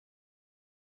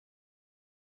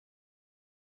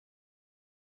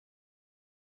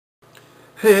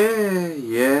Hey,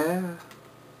 yeah.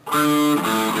 Yeah.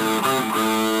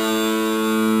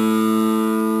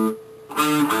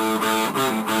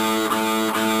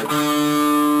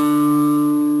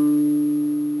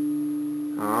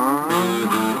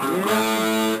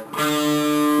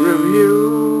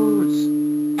 Reviews.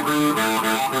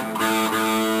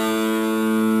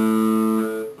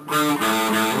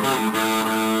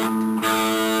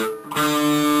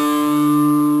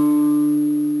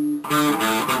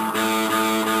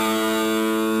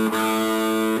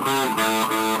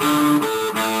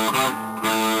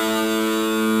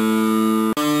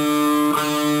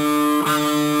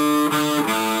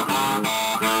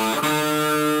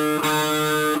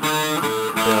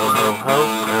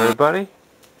 Everybody.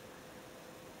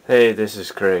 Hey, this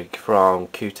is Craig from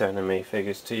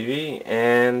cuteanimefiguresTV,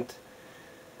 and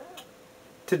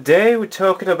today we're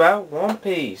talking about One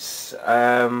Piece.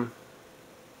 So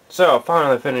I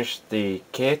finally finished the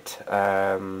kit.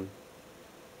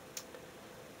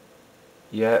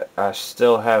 Yeah, I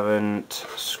still haven't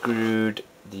screwed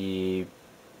the.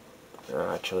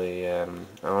 Actually, I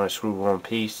want to screw one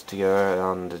piece together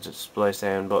on the display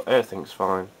stand, but everything's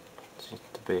fine. Seems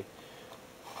to be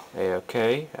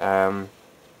a-okay.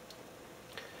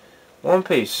 One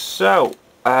Piece. So,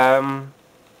 as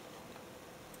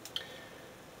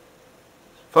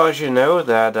far as you know,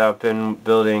 that I've been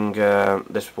building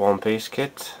this One Piece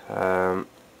kit.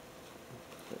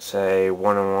 It's a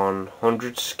 1 in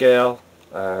 100 scale.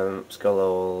 Scale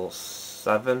level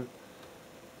 7.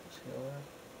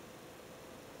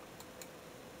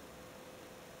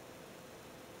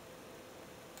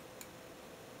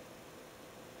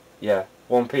 Yeah,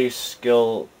 One Piece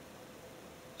skill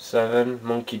 7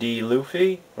 Monkey D.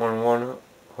 Luffy 1 in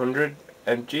 100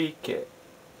 MG kit.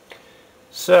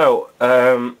 So,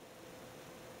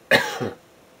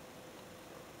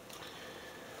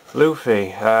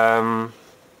 Luffy,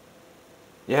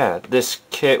 yeah, this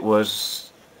kit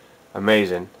was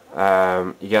amazing.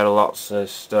 You get lots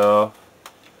of stuff.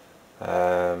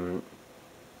 You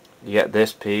get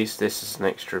this piece. This is an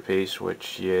extra piece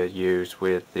which you use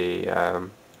with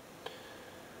the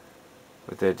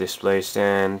display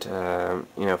stand.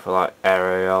 You know, for like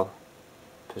aerial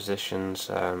positions.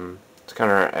 It's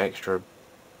kind of an extra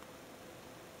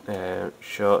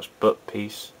shorts butt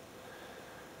piece.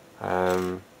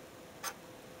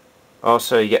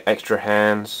 Also, you get extra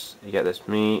hands. You get this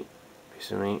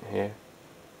piece of meat here.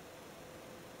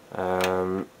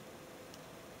 You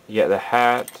get the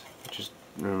hat, which is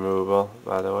removable,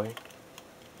 by the way.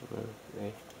 Remove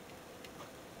the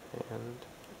hand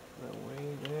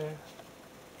away there.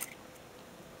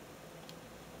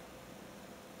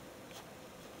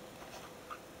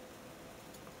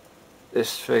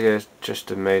 This figure is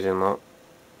just amazing, look.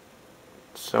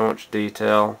 So much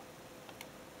detail.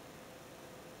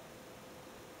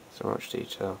 So much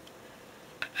detail.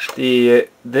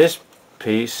 This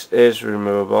piece is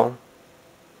removable.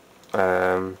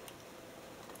 I'm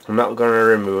not going to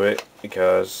remove it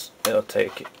because it'll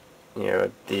take, you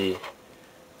know, the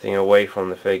thing away from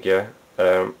the figure.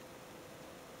 You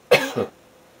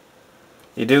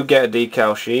do get a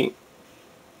decal sheet.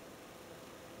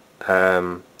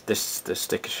 This is the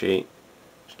sticker sheet.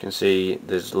 As you can see,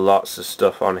 there's lots of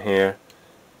stuff on here.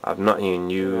 I've not even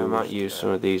used. I might use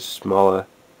some of these smaller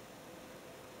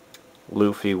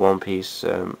Luffy One Piece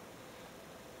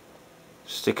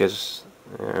stickers,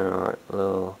 you know, like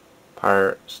little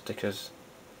pirate stickers.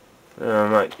 I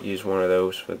might use one of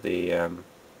those for the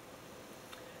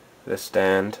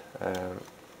stand,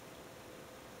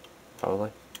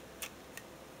 probably.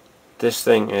 This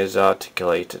thing is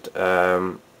articulated.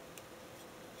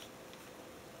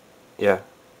 Yeah.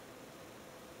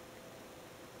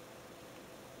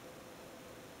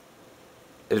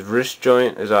 His wrist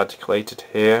joint is articulated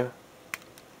here.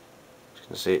 As you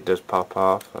can see, it does pop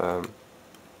off. Don't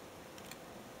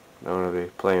want to be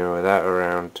playing with that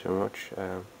around too much.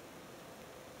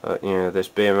 But you know, this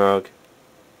beer mug,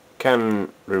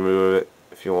 can remove it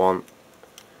if you want,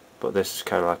 but this is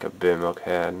kind of like a beer mug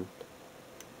head.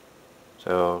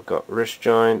 So I've got wrist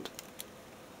joint,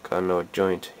 got no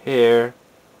joint here.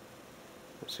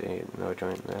 Let's see, no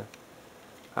joint there.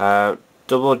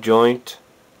 Double joint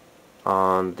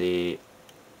on the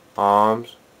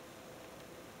arms.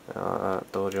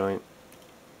 Double joint.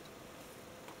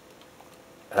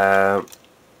 Got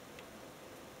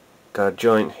a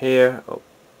joint here up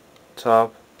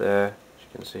top there. As you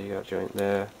can see, you got a joint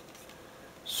there.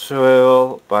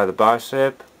 Swivel by the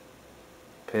bicep.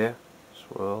 Up here.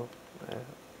 Swivel there.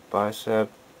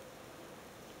 Bicep.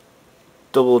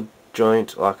 Double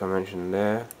joint, like I mentioned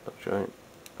there. Double joint.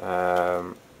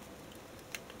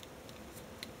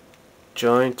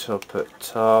 joint up at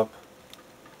top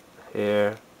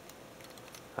here.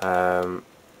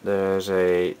 There's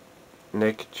a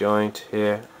nick joint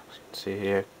here, as you can see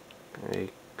here, a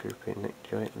grouping nick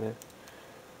joint there.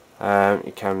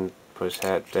 You can put his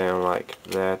head down like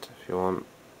that if you want.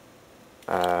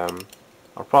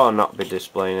 I'll probably not be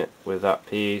displaying it with that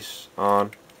piece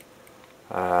on.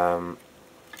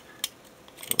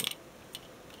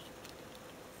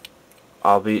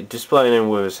 I'll be displaying him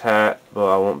with his hat,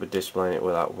 but I won't be displaying it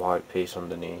with that white piece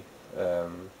underneath.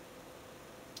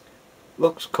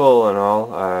 Looks cool and all.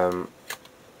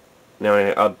 The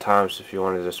only odd times if you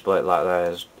want to display it like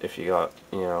that is if you got,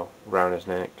 round his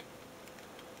neck.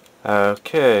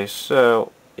 Okay,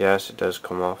 so yes, it does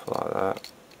come off like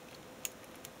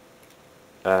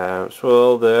that.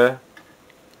 Swirl there.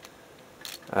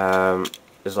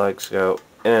 His legs go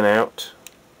in and out.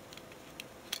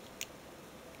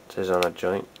 It is on a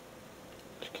joint.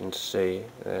 As you can see,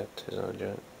 there it is on a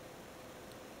joint.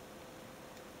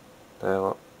 There,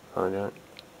 look, on a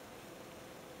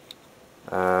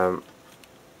joint.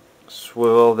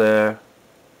 Swivel there.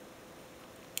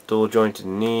 Double jointed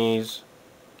knees.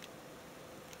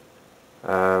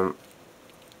 You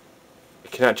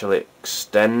can actually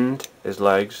extend his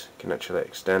legs. You can actually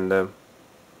extend them.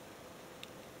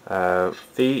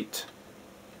 Feet.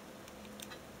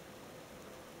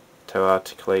 Toe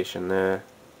articulation there,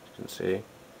 you can see.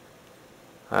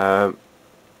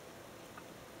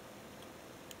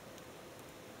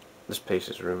 This piece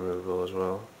is removable as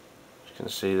well. As you can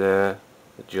see there,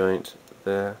 the joint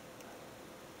there.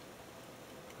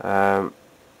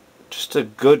 Just a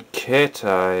good kit.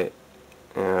 There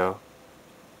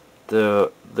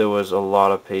was a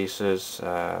lot of pieces,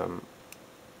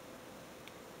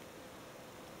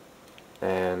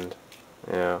 and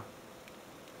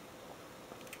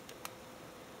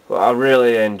well, I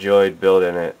really enjoyed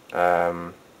building it.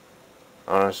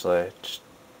 Honestly, just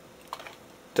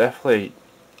definitely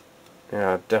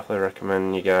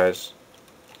recommend you guys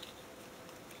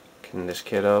picking this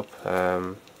kit up.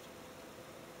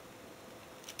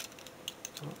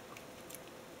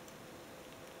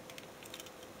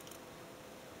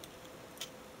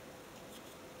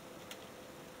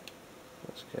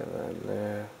 Let's get that in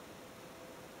there.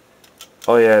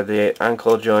 Oh yeah, the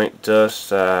ankle joint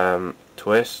does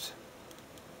twist.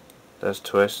 Does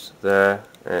twist there,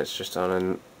 and it's just on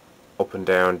an up and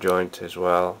down joint as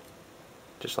well,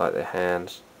 just like the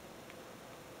hands.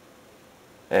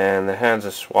 And the hands are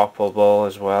swappable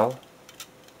as well.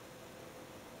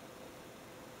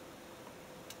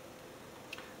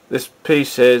 This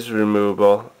piece is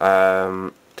removable.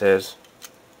 It is.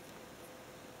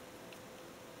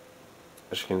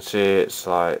 As you can see, it's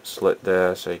like slit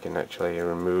there, so you can actually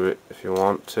remove it if you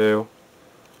want to.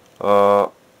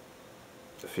 Or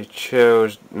if you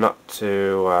choose not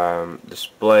to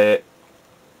display it,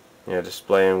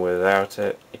 displaying without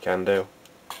it, you can do.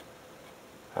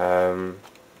 But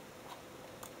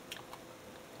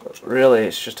really,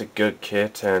 it's just a good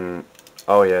kit, and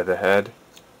oh yeah, the head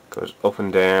goes up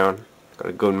and down. Got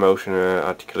a good motion and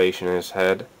articulation in his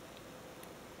head.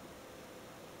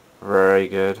 Very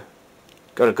good.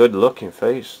 Got a good looking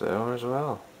face though as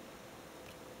well.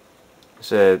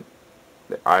 So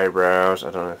the eyebrows,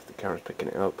 I don't know if the camera's picking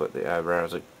it up, but the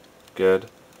eyebrows are good.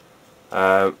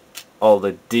 All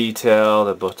the detail,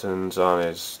 the buttons on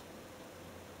his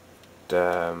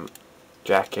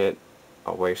jacket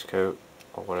or waistcoat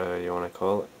or whatever you want to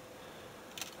call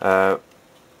it.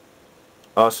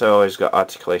 Also, he's got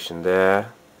articulation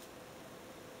there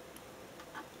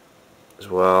as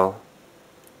well.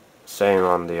 Same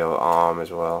on the arm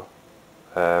as well.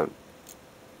 The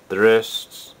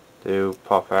wrists do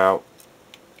pop out.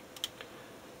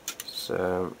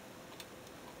 So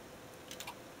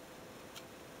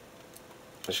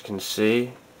as you can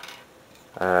see,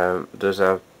 it does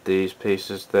have these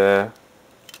pieces there.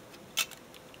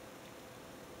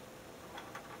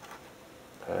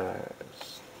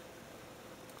 Let's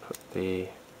put the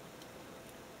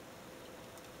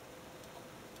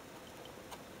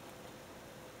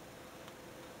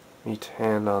meat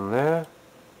hand on there.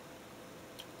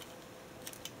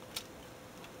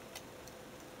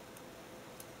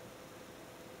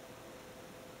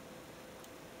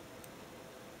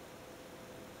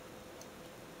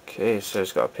 Okay, so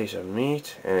it's got a piece of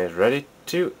meat and it's ready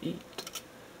to eat.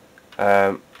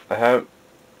 I haven't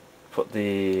put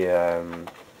the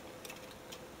let's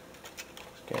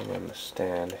get him on the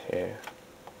stand here.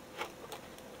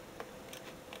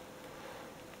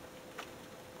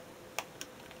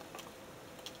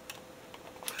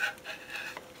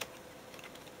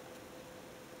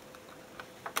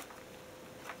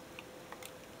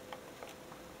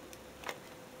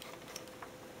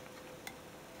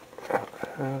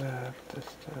 how to have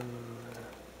this done.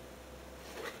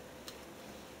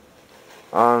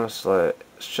 Honestly,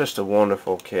 it's just a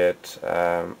wonderful kit.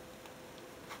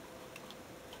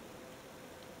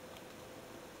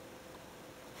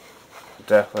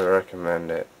 Definitely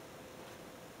recommend it.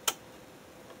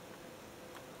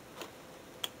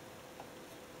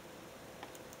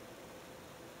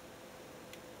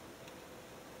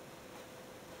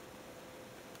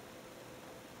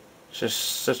 Just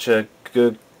such a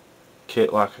good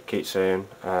kit, like I keep saying.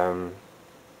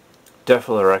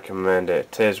 Definitely recommend it.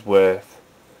 It is worth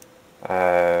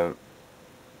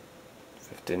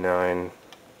 59.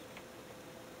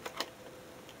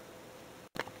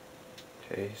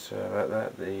 Okay, so about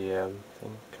that, the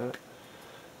thing cut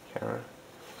camera.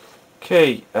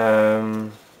 Okay, I'll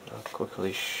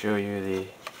quickly show you the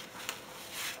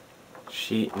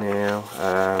sheet now.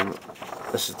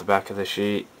 This is the back of the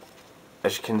sheet.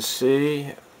 As you can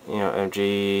see, you know,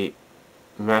 MG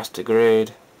Master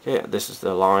Grade. Yeah, this is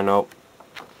the lineup.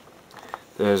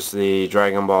 There's the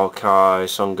Dragon Ball Kai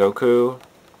Son Goku,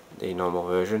 the normal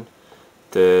version.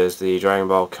 There's the Dragon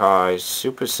Ball Kai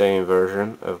Super Saiyan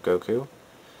version of Goku.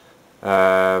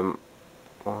 5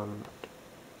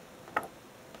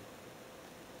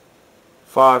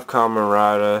 Kamen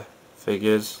Rider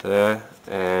figures there,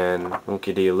 and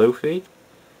Monkey D. Luffy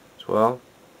as well.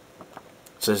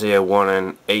 It says here 1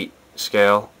 in 8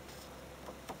 scale.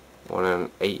 1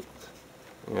 in 8.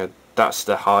 You know, that's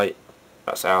the height.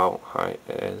 That's how height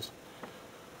it is.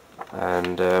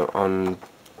 And on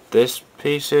this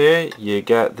piece here, you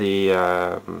get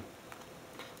the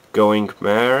Going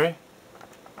Mary.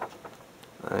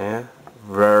 Yeah,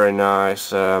 very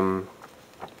nice. I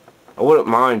wouldn't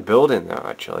mind building that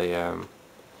actually. And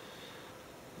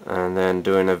then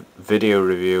doing a video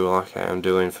review like I am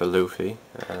doing for Luffy.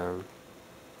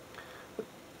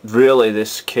 Really,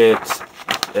 this kit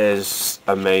is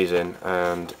amazing,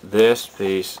 and this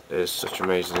piece is such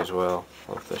amazing as well.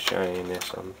 Love the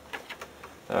shininess on.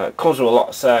 It comes with a lot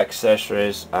of set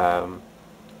accessories,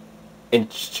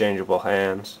 interchangeable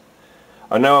hands.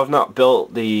 I know I've not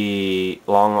built the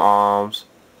long arms,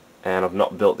 and I've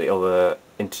not built the other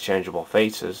interchangeable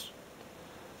faces.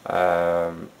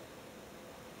 So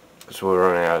we're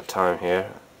running out of time here.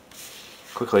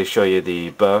 Quickly show you the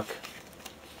bug.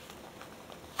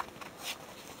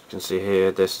 You can see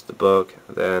here, this is the bug,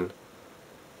 then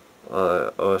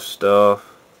other stuff.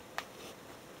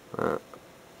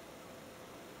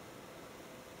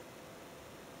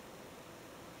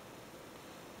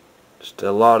 Just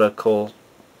a lot of cool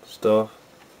stuff.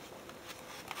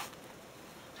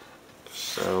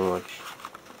 So much.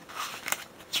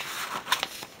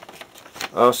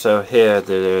 Also here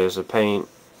there is a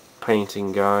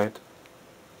painting guide.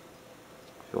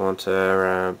 If you want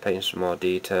to paint some more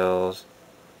details.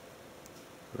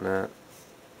 And that.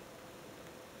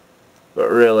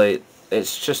 But really,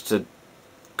 it's just a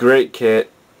great kit.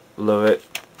 Love it.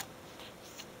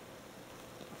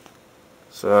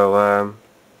 So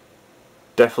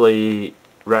definitely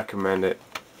recommend it.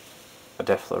 I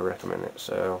definitely recommend it.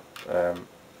 So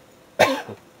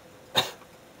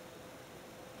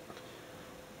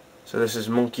so this is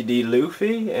Monkey D.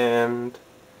 Luffy, and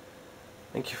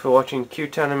thank you for watching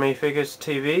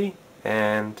cuteanimefiguresTV,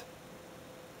 and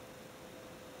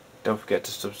don't forget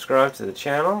to subscribe to the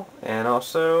channel, and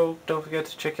also don't forget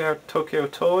to check out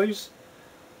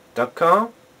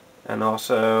tokyotoys.com, and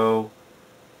also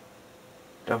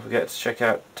don't forget to check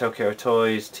out Tokyo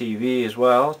Toys TV as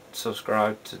well.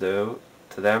 Subscribe to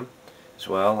them as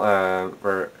well.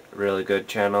 We're a really good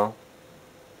channel.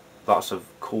 Lots of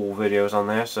cool videos on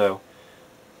there. So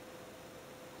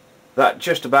that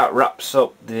just about wraps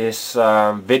up this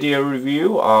video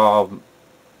review of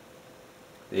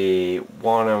the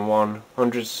 1 in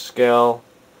 100 scale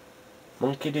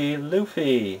Monkey D.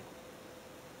 Luffy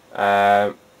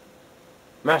Master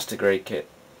Grade kit.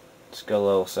 Skull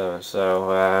Level 7.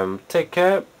 So take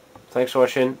care. Thanks for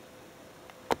watching.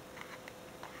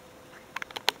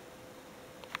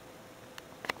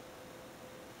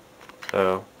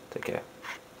 So take care.